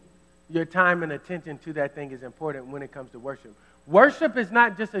devoting your time and attention to that thing is important when it comes to worship. Worship is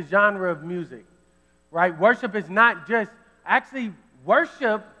not just a genre of music, right? Worship is not just, actually,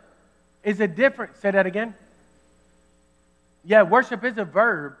 worship is a different, say that again? Yeah, worship is a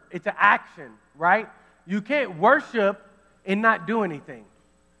verb. It's an action, right? You can't worship and not do anything.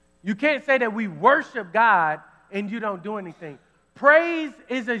 You can't say that we worship God and you don't do anything. Praise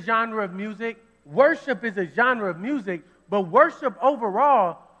is a genre of music. Worship is a genre of music, but worship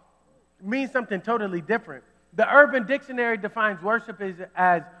overall means something totally different. The Urban Dictionary defines worship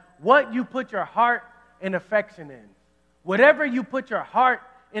as what you put your heart and affection in. Whatever you put your heart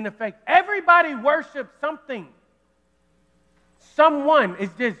in effect. Everybody worships something. Someone.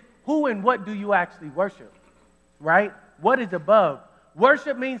 It's just who and what do you actually worship, right? What is above?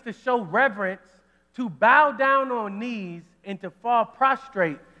 Worship means to show reverence, to bow down on knees, and to fall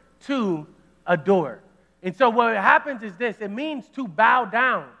prostrate to adore. And so what happens is this. It means to bow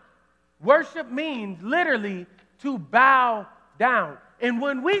down. Worship means literally to bow down. And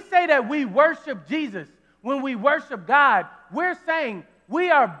when we say that we worship Jesus, when we worship God, we're saying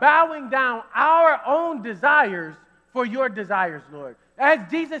we are bowing down our own desires for your desires, Lord. As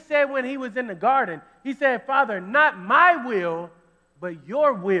Jesus said when he was in the garden, he said, Father, not my will, but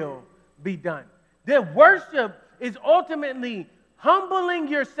your will be done. The worship is ultimately humbling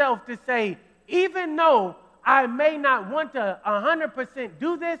yourself to say, even though I may not want to 100%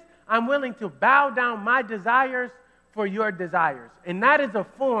 do this, I'm willing to bow down my desires for your desires. And that is a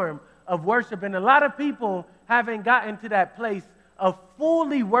form of worship. And a lot of people haven't gotten to that place of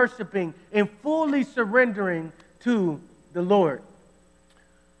fully worshiping and fully surrendering to the Lord.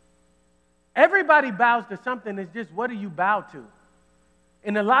 Everybody bows to something. It's just, what do you bow to?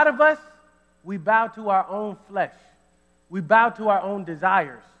 And a lot of us, we bow to our own flesh. We bow to our own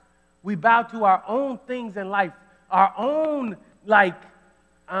desires. We bow to our own things in life. Our own,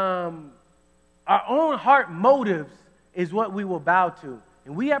 our own heart motives is what we will bow to.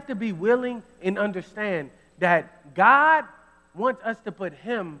 And we have to be willing and understand that God wants us to put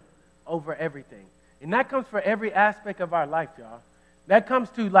him over everything. And that comes for every aspect of our life, y'all. That comes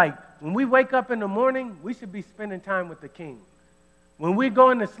to, when we wake up in the morning, we should be spending time with the King. When we're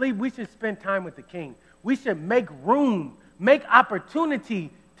going to sleep, we should spend time with the King. We should make room, make opportunity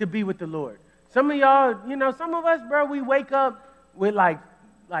to be with the Lord. Some of y'all, some of us, bro, we wake up with like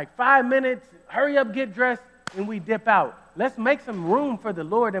 5 minutes, hurry up, get dressed, and we dip out. Let's make some room for the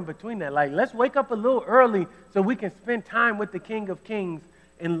Lord in between that. Let's wake up a little early so we can spend time with the King of Kings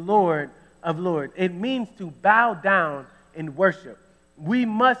and Lord of Lords. It means to bow down and worship. We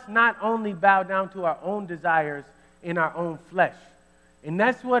must not only bow down to our own desires in our own flesh. And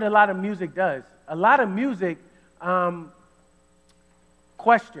that's what a lot of music does. A lot of music,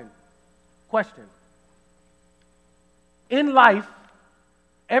 question. In life,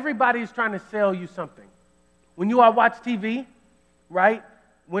 everybody is trying to sell you something. When you all watch TV, right?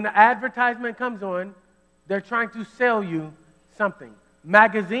 When an advertisement comes on, they're trying to sell you something.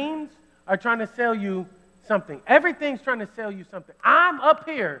 Magazines are trying to sell you something. Everything's trying to sell you something. I'm up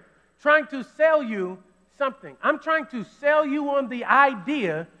here trying to sell you something. I'm trying to sell you on the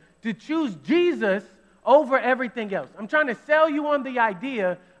idea to choose Jesus over everything else. I'm trying to sell you on the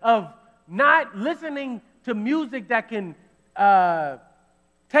idea of not listening to music that can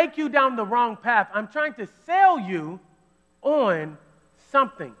take you down the wrong path. I'm trying to sell you on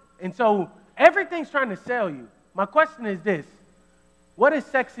something. And so everything's trying to sell you. My question is this: what is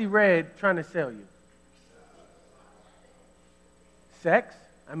Sexy Red trying to sell you? Sex.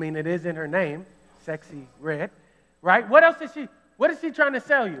 I mean, it is in her name, Sexy Red, right? What is she trying to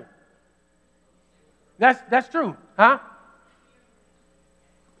sell you? That's true, huh?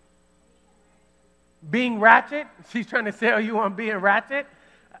 Being ratchet. She's trying to sell you on being ratchet.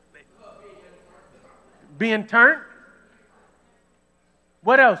 Being turned.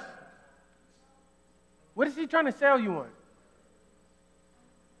 What else? What is she trying to sell you on?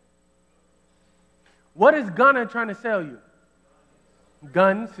 What is Gunna trying to sell you?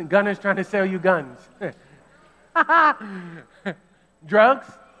 Guns. And Gunna's trying to sell you guns. Drugs.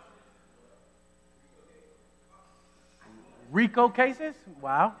 RICO cases?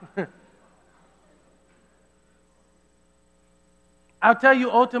 Wow. I'll tell you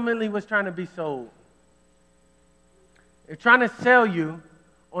ultimately what's trying to be sold. They're trying to sell you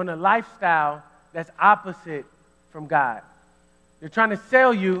on a lifestyle that's opposite from God. They're trying to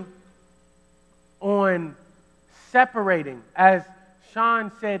sell you on separating, as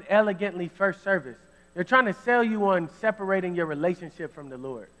Sean said elegantly first service. They're trying to sell you on separating your relationship from the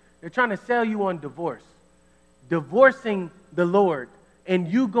Lord. They're trying to sell you on divorce. Divorcing the Lord and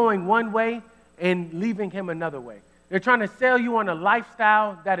you going one way and leaving him another way. They're trying to sell you on a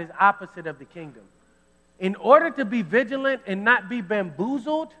lifestyle that is opposite of the kingdom. In order to be vigilant and not be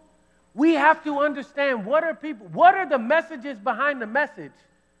bamboozled, we have to understand what are the messages behind the message.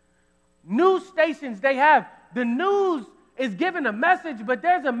 News stations, the news is giving a message, but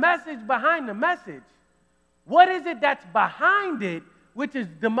there's a message behind the message. What is it that's behind it, which is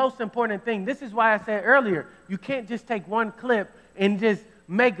the most important thing? This is why I said earlier, you can't just take one clip and just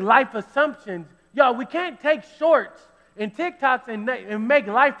make life assumptions. Y'all, we can't take shorts and TikToks and make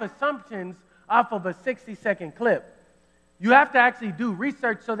life assumptions off of a 60-second clip. You have to actually do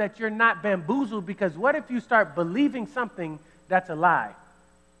research so that you're not bamboozled, because what if you start believing something that's a lie?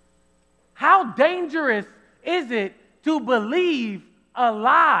 How dangerous is it to believe a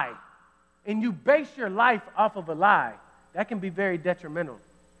lie and you base your life off of a lie? That can be very detrimental.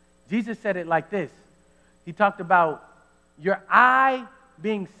 Jesus said it like this. He talked about your eye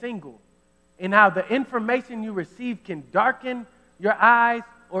being single and how the information you receive can darken your eyes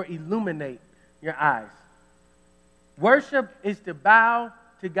or illuminate your eyes. Worship is to bow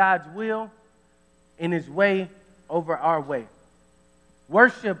to God's will and his way over our way.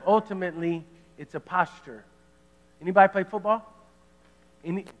 Worship, ultimately, it's a posture. Anybody play football?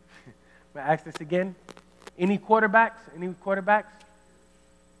 I'm going to ask this again. Any quarterbacks?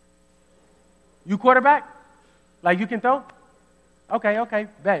 You quarterback? Like you can throw? Okay,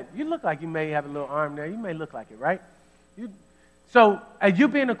 bet. You look like you may have a little arm there. You may look like it, right? So, as you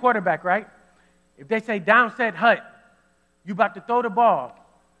being a quarterback, right? If they say down, set, hut, you about to throw the ball.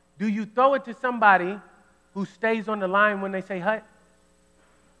 Do you throw it to somebody who stays on the line when they say hut?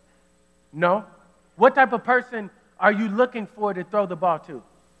 No. What type of person are you looking for to throw the ball to?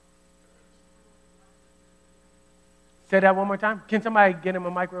 Say that one more time. Can somebody get him a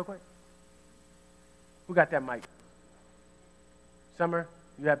mic real quick? Who got that mic? Summer,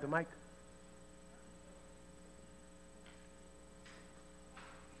 you have the mic?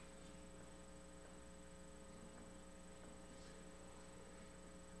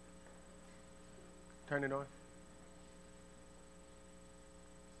 Turn it on.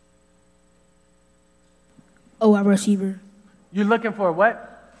 A wide receiver. You're looking for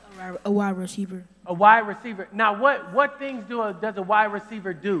what? A wide receiver. A wide receiver. Now, what things does a wide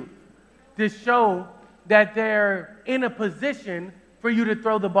receiver do to show that they're in a position for you to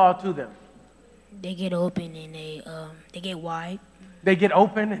throw the ball to them? They get open and they get wide. They get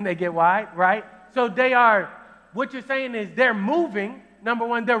open and they get wide, right? So what you're saying is they're moving, number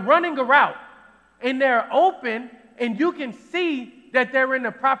one, they're running a route, and they're open, and you can see that they're in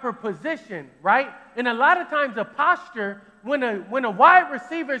the proper position, right? And a lot of times a posture, when a wide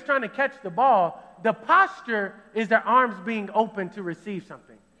receiver is trying to catch the ball, the posture is their arms being open to receive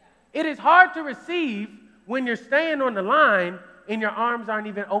something. It is hard to receive when you're staying on the line and your arms aren't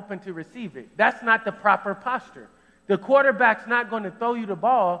even open to receive it. That's not the proper posture. The quarterback's not going to throw you the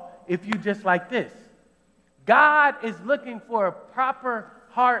ball if you just like this. God is looking for a proper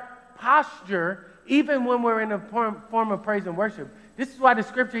heart posture even when we're in a form of praise and worship. This is why the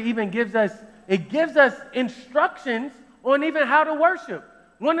scripture even gives us instructions on even how to worship.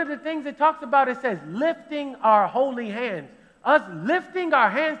 One of the things it talks about, it says, lifting our holy hands. Us lifting our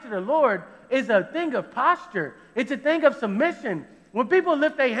hands to the Lord is a thing of posture. It's a thing of submission. When people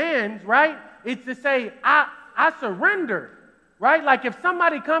lift their hands, right, it's to say, I surrender, right? Like if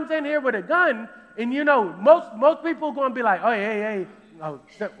somebody comes in here with a gun, and you know, most people are going to be like, oh, hey. Oh,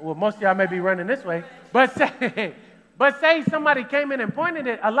 well, most of y'all may be running this way. But say somebody came in and pointed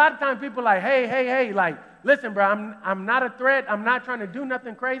it, a lot of times people are like, hey, like, listen, bro, I'm not a threat. I'm not trying to do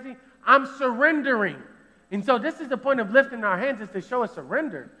nothing crazy. I'm surrendering. And so this is the point of lifting our hands, is to show a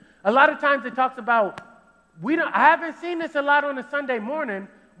surrender. A lot of times it talks about, I haven't seen this a lot on a Sunday morning,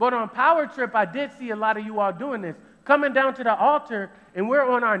 but on Power Trip, I did see a lot of you all doing this. Coming down to the altar, and we're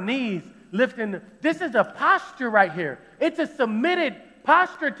on our knees lifting. This is a posture right here. It's a submitted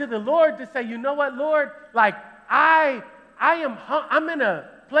posture to the Lord to say, you know what, Lord, like I'm in a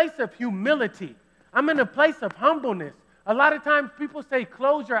place of humility. I'm in a place of humbleness. A lot of times people say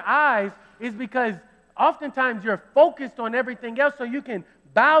close your eyes is because oftentimes you're focused on everything else, so you can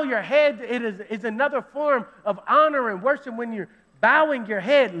bow your head. It is another form of honor and worship when you're bowing your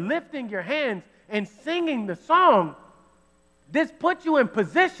head, lifting your hands, and singing the song. This puts you in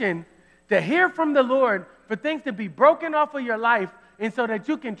position to hear from the Lord, for things to be broken off of your life, and so that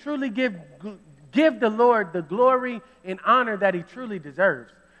you can truly give the Lord the glory and honor that he truly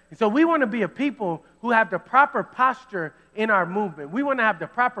deserves. And so we want to be a people who have the proper posture in our movement. We want to have the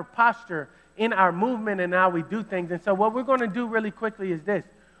proper posture in our movement and how we do things. And so what we're going to do really quickly is this.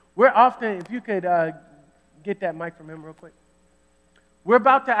 We're often, if you could get that mic from him real quick. We're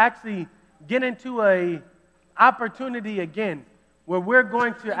about to actually get into a opportunity again where we're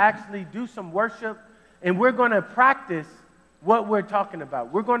going to actually do some worship, and we're going to practice what we're talking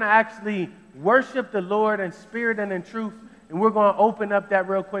about. We're going to actually worship the Lord in spirit and in truth, and we're going to open up that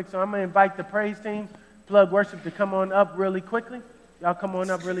real quick. So I'm going to invite the praise team, Plug Worship, to come on up really quickly. Y'all come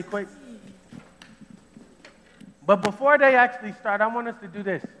on up really quick. But before they actually start, I want us to do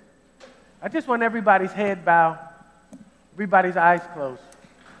this. I just want everybody's head bowed, everybody's eyes closed.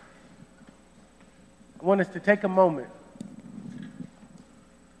 I want us to take a moment.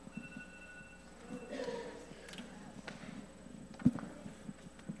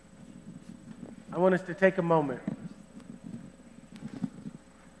 I want us to take a moment.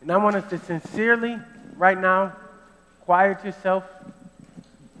 And I want us to sincerely, right now, quiet yourself,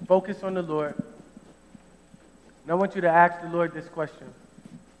 focus on the Lord. And I want you to ask the Lord this question.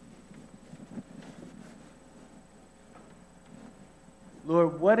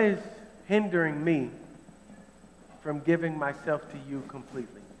 Lord, what is hindering me from giving myself to you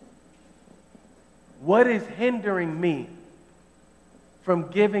completely? What is hindering me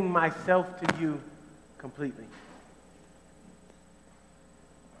from giving myself to you completely?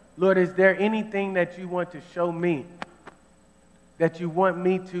 Lord, is there anything that you want to show me, that you want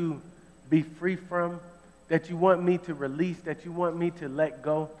me to be free from, that you want me to release, that you want me to let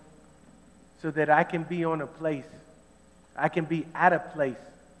go, so that I can be at a place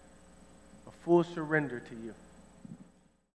of full surrender to you?